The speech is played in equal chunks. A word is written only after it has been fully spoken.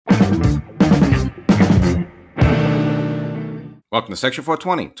Welcome to Section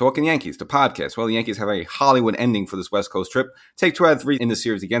 420, Talking Yankees, the podcast. Well, the Yankees have a Hollywood ending for this West Coast trip. Take 2 out of 3 in the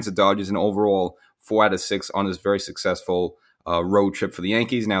series against the Dodgers, and overall 4 out of 6 on this very successful road trip for the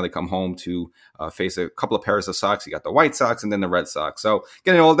Yankees. Now they come home to face a couple of pairs of Sox. You got the White Sox and then the Red Sox. So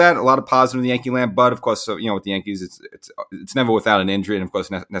getting all that, a lot of positive in the Yankee land. But of course, with the Yankees, it's never without an injury. And of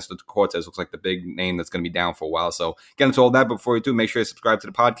course, Nestor Cortes looks like the big name that's going to be down for a while. So get into all that. But before you do, make sure you subscribe to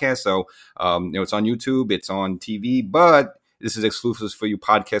the podcast. So it's on YouTube, it's on TV, but this is exclusive for you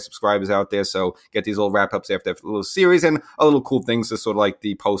podcast subscribers out there. So get these little wrap-ups after a little series and a little cool things. So sort of like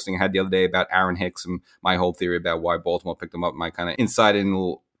the posting I had the other day about Aaron Hicks and my whole theory about why Baltimore picked him up, my kind of insight and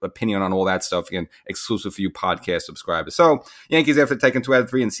little opinion on all that stuff. Again, exclusive for you podcast subscribers. So Yankees, after taking 2 out of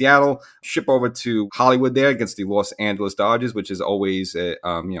 3 in Seattle, ship over to Hollywood there against the Los Angeles Dodgers, which is always a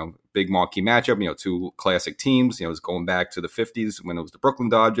big marquee matchup. Two classic teams. It's going back to the 50s when it was the Brooklyn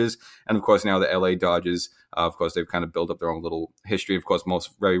Dodgers, and of course now the LA Dodgers. Of course, they've kind of built up their own little history. Of course,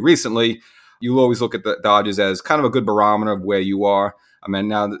 most very recently, you always look at the Dodgers as kind of a good barometer of where you are. I mean,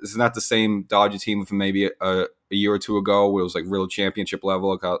 now this is not the same Dodger team from maybe a year or two ago where it was like real championship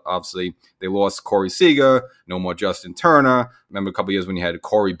level. Obviously, they lost Corey Seager, no more Justin Turner. Remember a couple of years when you had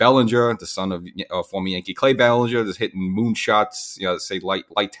Corey Bellinger, the son of former Yankee Clay Bellinger, just hitting moonshots, say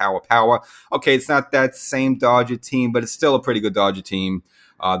light tower power. Okay, it's not that same Dodger team, but it's still a pretty good Dodger team.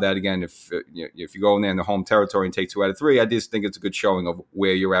 That again, if you go in there in the home territory and take 2 out of 3, I just think it's a good showing of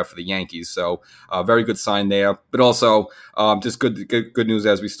where you're at for the Yankees. So very good sign there. But also just good news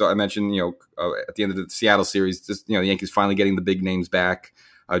as we start. I mentioned at the end of the Seattle series, just the Yankees finally getting the big names back.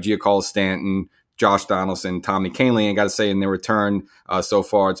 Giancarlo Stanton, Josh Donaldson, Tommy Kahnle. And got to say, in their return so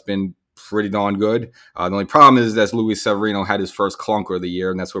far, it's been pretty darn good. The only problem is that Luis Severino had his first clunker of the year,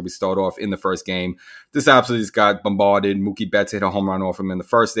 and that's where we start off in the first game. This absolutely just got bombarded. Mookie Betts hit a home run off him in the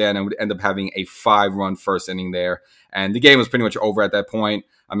first there, and it would end up having a 5-run first inning there. And the game was pretty much over at that point.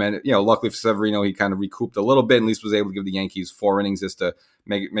 I mean, luckily for Severino, he kind of recouped a little bit, and at least was able to give the Yankees 4 innings just to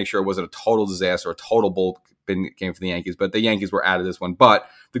make sure it wasn't a total disaster, a total bullpen game for the Yankees. But the Yankees were out of this one. But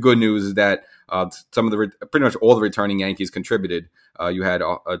the good news is that pretty much all the returning Yankees contributed. You had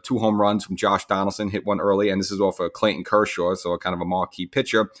 2 home runs from Josh Donaldson, hit one early, and this is off of Clayton Kershaw, so kind of a marquee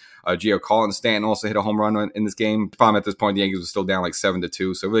pitcher. Giancarlo Stanton also hit a home run in this game. The problem at this point, the Yankees were still down like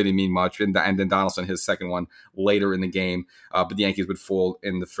 7-2, so it really didn't mean much. And then Donaldson his second one later in the game, but the Yankees would fall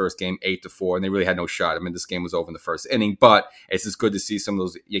in the first game 8-4, and they really had no shot. I mean, this game was over in the first inning, but it's just good to see some of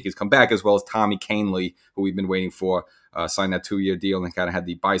those Yankees come back, as well as Tommy Kahnle, who we've been waiting for. Signed that 2-year deal and kind of had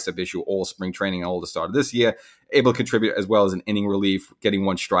the bicep issue all spring training and all the start of this year, able to contribute as well as an inning relief, getting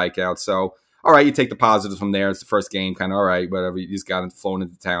 1 strikeout. So, all right, you take the positives from there. It's the first game, kind of, all right, whatever. You just got flown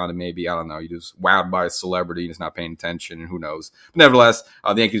into town and maybe, I don't know, you just wowed by a celebrity and just not paying attention and who knows. But nevertheless,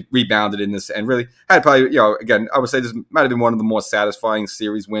 the Yankees rebounded in this and really had probably, again, I would say this might have been one of the more satisfying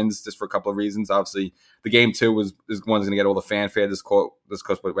series wins just for a couple of reasons. Obviously, the game 2 is one that's going to get all the fanfare. This course,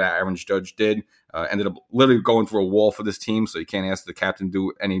 what Aaron Judge did. Ended up literally going through a wall for this team, so you can't ask the captain to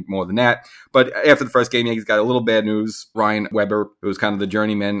do any more than that. But after the first game, Yankees got a little bad news. Ryan Weber, who was kind of the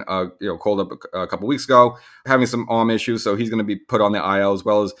journeyman, called up a couple weeks ago, having some arm issues, so he's going to be put on the IL, as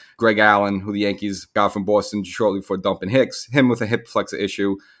well as Greg Allen, who the Yankees got from Boston shortly before dumping Hicks, him with a hip flexor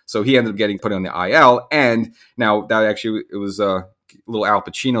issue, so he ended up getting put on the IL. And now that actually, it was a little Al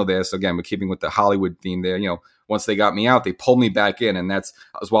Pacino there, so again, we're keeping with the Hollywood theme there, once they got me out, they pulled me back in, and that's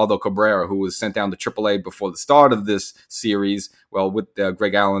Oswaldo Cabrera, who was sent down to AAA before the start of this series. Well, with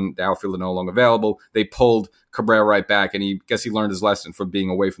Greg Allen, the outfielder, no longer available, they pulled Cabrera right back, and he learned his lesson for being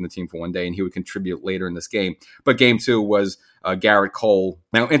away from the team for one day, and he would contribute later in this game. But game 2 was Garrett Cole.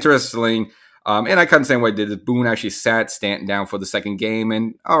 Now, interestingly, and I kind of the same way I did it, Boone actually sat Stanton down for the second game,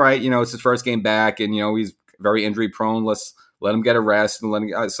 and all right, it's his first game back, and he's very injury prone. Let's let him get a rest and let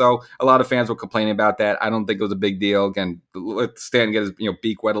him. So a lot of fans were complaining about that. I don't think it was a big deal. Again, let Stanton get his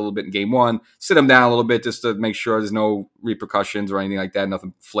beak wet a little bit in game 1, sit him down a little bit just to make sure there's no repercussions or anything like that.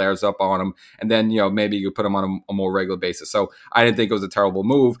 Nothing flares up on him, and then maybe you put him on a more regular basis. So I didn't think it was a terrible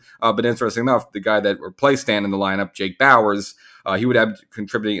move. But interesting enough, the guy that replaced Stanton in the lineup, Jake Bauers. He would have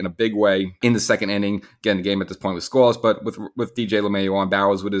contributing in a big way in the second inning. Again, the game at this point was scoreless, but with DJ LeMahieu on,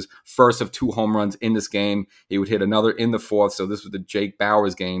 Bauers with his first of 2 home runs in this game. He would hit another in the 4th, so this was the Jake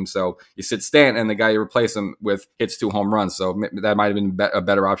Bauers game. So you sit Stanton, and the guy you replace him with hits 2 home runs, so that might have been a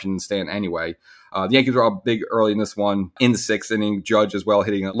better option than Stanton anyway. The Yankees were up big early in this one in the 6th inning. Judge as well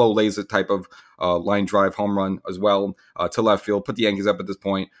hitting a low laser type of line drive home run as well to left field. Put the Yankees up at this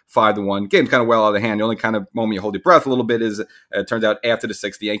point 5-1. Game's kind of well out of hand. The only kind of moment you hold your breath a little bit is it turns out after the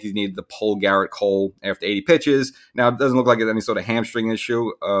 6th, the Yankees needed to pull Garrett Cole after 80 pitches. Now, it doesn't look like it's any sort of hamstring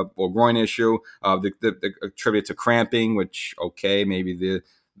issue or groin issue. The attribute to cramping, which, okay, maybe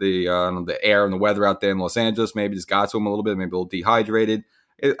the air and the weather out there in Los Angeles maybe just got to him a little bit, maybe a little dehydrated.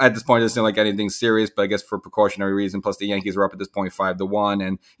 At this point, it doesn't seem like anything serious, but I guess for precautionary reason. Plus, the Yankees are up at this point 5-1,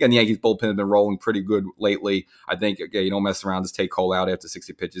 and again, the Yankees bullpen have been rolling pretty good lately. I think you don't mess around, just take Cole out after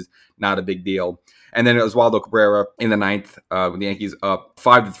 60 pitches, not a big deal. And then Oswaldo Cabrera in the 9th, with the Yankees up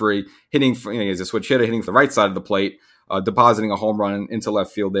 5-3, hitting. He's a switch hitter, hitting to the right side of the plate. Depositing a home run into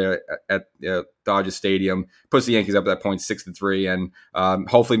left field there at Dodger Stadium. Puts the Yankees up at that point 6-3, and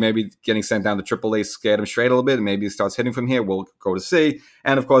hopefully maybe getting sent down to AAA scared him straight a little bit, and maybe he starts hitting from here. We'll go to see.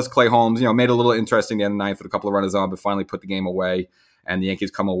 And of course, Clay Holmes, made it a little interesting the end of the 9th with a couple of runners on, but finally put the game away, and the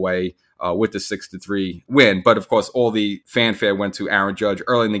Yankees come away with the 6-3 win. But of course, all the fanfare went to Aaron Judge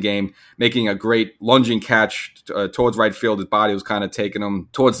early in the game, making a great lunging catch towards right field. His body was kind of taking him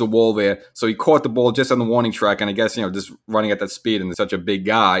towards the wall there. So he caught the ball just on the warning track. And I guess, just running at that speed and such a big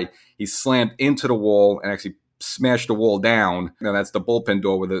guy, he slammed into the wall and actually smashed the wall down. That's the bullpen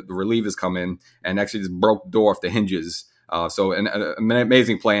door where the relievers come in, and actually just broke the door off the hinges. So an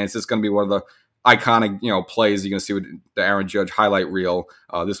amazing play. And it's just going to be one of the iconic, plays you're going to see with the Aaron Judge highlight reel.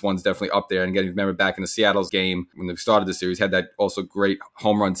 This one's definitely up there. And again, remember back in the Seattle's game when they started the series, had that also great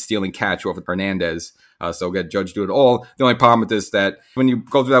home run stealing catch off of Hernandez. So again, Judge do it all. The only problem with this is that when you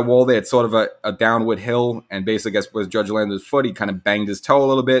go through that wall there, it's sort of a downward hill, and basically, I guess, where Judge landed his foot, he kind of banged his toe a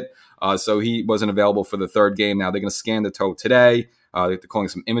little bit. So he wasn't available for the 3rd game. Now they're going to scan the toe today. They're calling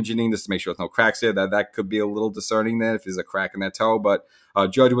some imaging just to make sure there's no cracks there. That could be a little discerning there if there's a crack in that toe. But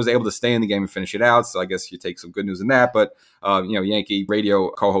Judge was able to stay in the game and finish it out. So I guess you take some good news in that. But, Yankee radio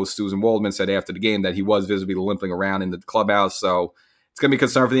co-host Susan Waldman said after the game that he was visibly limping around in the clubhouse. So it's going to be a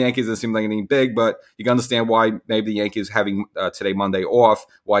concern for the Yankees. It doesn't seem like anything big, but you can understand why maybe the Yankees having today, Monday, off,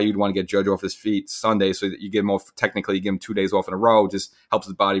 why you'd want to get Judge off his feet Sunday so that you give him off, technically you give him 2 days off in a row, just helps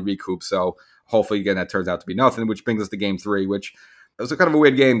his body recoup. So hopefully, again, that turns out to be nothing, which brings us to game 3, which it was a kind of a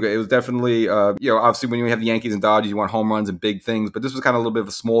weird game. It was definitely, obviously when you have the Yankees and Dodgers, you want home runs and big things, but this was kind of a little bit of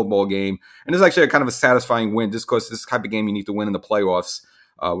a small ball game. And this is actually kind of a satisfying win just because this type of game you need to win in the playoffs.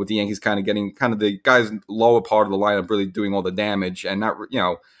 With the Yankees kind of getting kind of the guys lower part of the lineup really doing all the damage and not,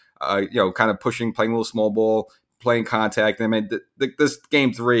 kind of pushing, playing a little small ball, playing contact. And I mean, this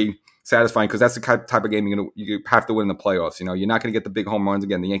game 3 satisfying because that's the type of game you have to win in the playoffs. You're not going to get the big home runs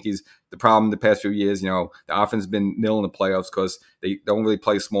again. The Yankees, the problem the past few years, the offense has been nil in the playoffs because they don't really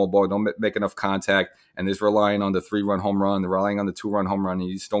play small ball, don't make enough contact, and they're relying on the 3-run home run, they're relying on the 2-run home run, and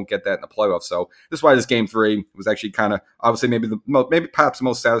you just don't get that in the playoffs. So this is why this game 3 was actually kind of, I would say maybe perhaps the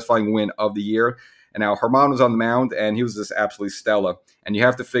most satisfying win of the year. And now Germán was on the mound, and he was just absolutely stellar. And you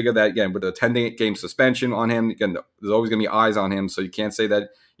have to figure that, again, with a 10-game suspension on him, again, there's always going to be eyes on him, so you can't say that,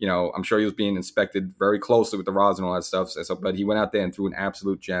 I'm sure he was being inspected very closely with the rods and all that stuff. So, but he went out there and threw an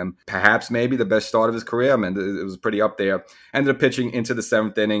absolute gem. Perhaps maybe the best start of his career. I mean, it was pretty up there. Ended up pitching into the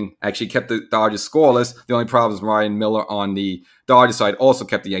 7th inning. Actually kept the Dodgers scoreless. The only problem is Ryan Miller on the Dodgers side also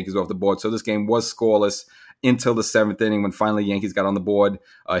kept the Yankees off the board. So this game was scoreless until the 7th inning when finally Yankees got on the board.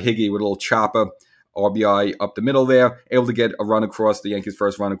 Higgy with a little chopper. RBI up the middle there, able to get a run across, the Yankees'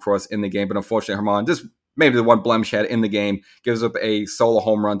 first run across in the game. But unfortunately, Germán, just maybe the one blemish he had in the game, gives up a solo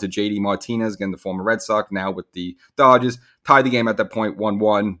home run to JD Martinez, again, the former Red Sox, now with the Dodgers. Tied the game at that point,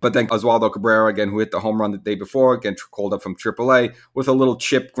 1-1. But then Oswaldo Cabrera, again, who hit the home run the day before, again, called up from AAA with a little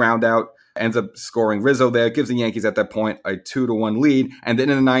chip ground out, ends up scoring Rizzo there, gives the Yankees at that point a 2-1 lead. And then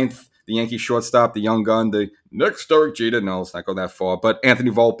in the 9th, the Yankees shortstop, the young gun, the next Derek Jeter. No, let's not go that far. But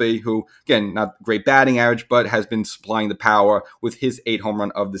Anthony Volpe, who, again, not great batting average, but has been supplying the power with his 8th home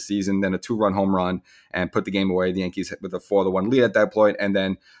run of the season, then a 2-run home run, and put the game away. The Yankees with a 4-1 lead at that point. And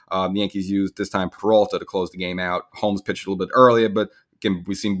then the Yankees used, this time, Peralta to close the game out. Holmes pitched a little bit earlier, but again,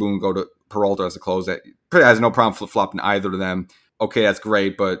 we've seen Boone go to Peralta as a close. That has no problem flip-flopping either of them. Okay, that's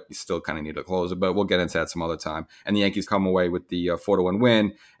great, but you still kind of need a closer. But we'll get into that some other time. And the Yankees come away with the 4-1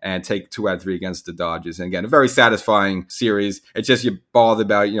 win and take 2 out of 3 against the Dodgers. And again, a very satisfying series. It's just you're bothered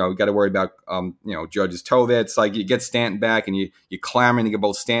about, you got to worry about, Judge's toe there. It's like you get Stanton back and you're clamoring to get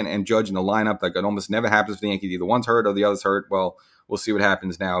both Stanton and Judge in the lineup. Like it almost never happens for the Yankees. Either one's hurt or the other's hurt. Well, we'll see what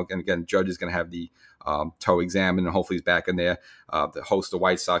happens now. And again, Judge is going to have the toe examined, and hopefully he's back in there to host the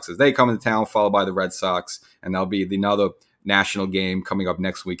White Sox as they come into town, followed by the Red Sox. And that'll be another national game coming up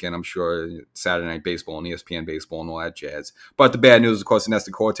next weekend. I'm sure Saturday Night Baseball and ESPN Baseball and all that jazz. But the bad news, of course,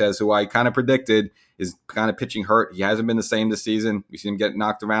 Nestor Cortes, who I kind of predicted is kind of pitching hurt. He hasn't been the same this season. We see him get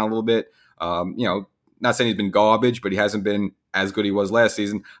knocked around a little bit. Not saying he's been garbage, but he hasn't been as good he was last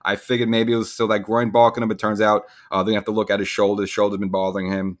season. I figured maybe it was still that groin barking him, but turns out they're going to have to look at his shoulder. His shoulder's been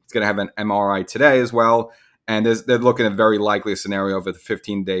bothering him. He's going to have an MRI today as well. And they're looking at very likely a scenario of a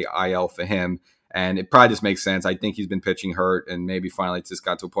 15-day IL for him. And it probably just makes sense. I think he's been pitching hurt, and maybe finally it's just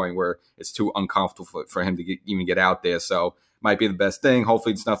got to a point where it's too uncomfortable for him to even get out there. So might be the best thing.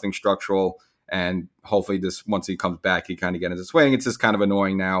 Hopefully it's nothing structural. And hopefully this, once he comes back, he kind of get into swing. It's just kind of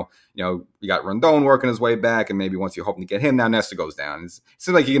annoying now. You got Rondon working his way back, and maybe once you're hoping to get him, now Nestor goes down. It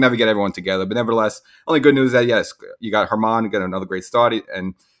seems like you can never get everyone together. But nevertheless, only good news is that, yes, you got Germán, you got another great start.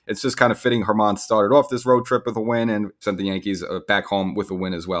 And it's just kind of fitting. Germán started off this road trip with a win and sent the Yankees back home with a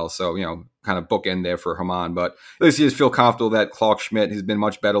win as well. So, kind of bookend there for Germán. But at least you just feel comfortable that Clarke Schmidt has been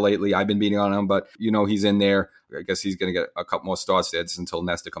much better lately. I've been beating on him, but he's in there. I guess he's going to get a couple more starts there just until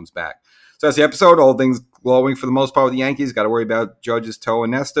Nestor comes back. So that's the episode. All things glowing for the most part with the Yankees. Got to worry about Judge's toe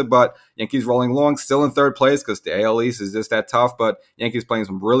and Nestor, but Yankees rolling along, still in third place because the AL East is just that tough. But Yankees playing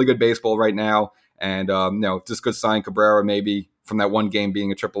some really good baseball right now, and just good sign. Cabrera maybe from that one game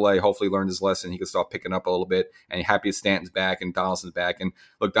being a AAA, hopefully learned his lesson. He can start picking up a little bit, and happy Stanton's back and Donaldson's back. And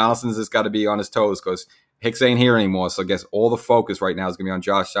look, Donaldson's just got to be on his toes because Hicks ain't here anymore. So I guess all the focus right now is going to be on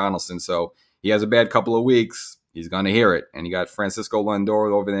Josh Donaldson. So he has a bad couple of weeks. He's going to hear it. And you got Francisco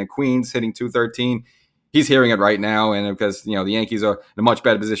Lindor over there in Queens hitting .213. He's hearing it right now. And because, the Yankees are in a much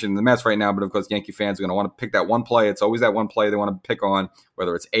better position than the Mets right now. But of course, Yankee fans are going to want to pick that one play. It's always that one play they want to pick on,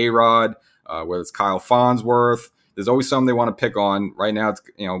 whether it's A-Rod, whether it's Kyle Farnsworth. There's always something they want to pick on. Right now, it's,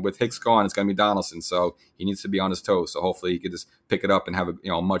 with Hicks gone, it's going to be Donaldson. So he needs to be on his toes. So hopefully he could just pick it up and have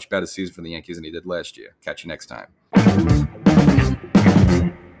a much better season for the Yankees than he did last year. Catch you next time.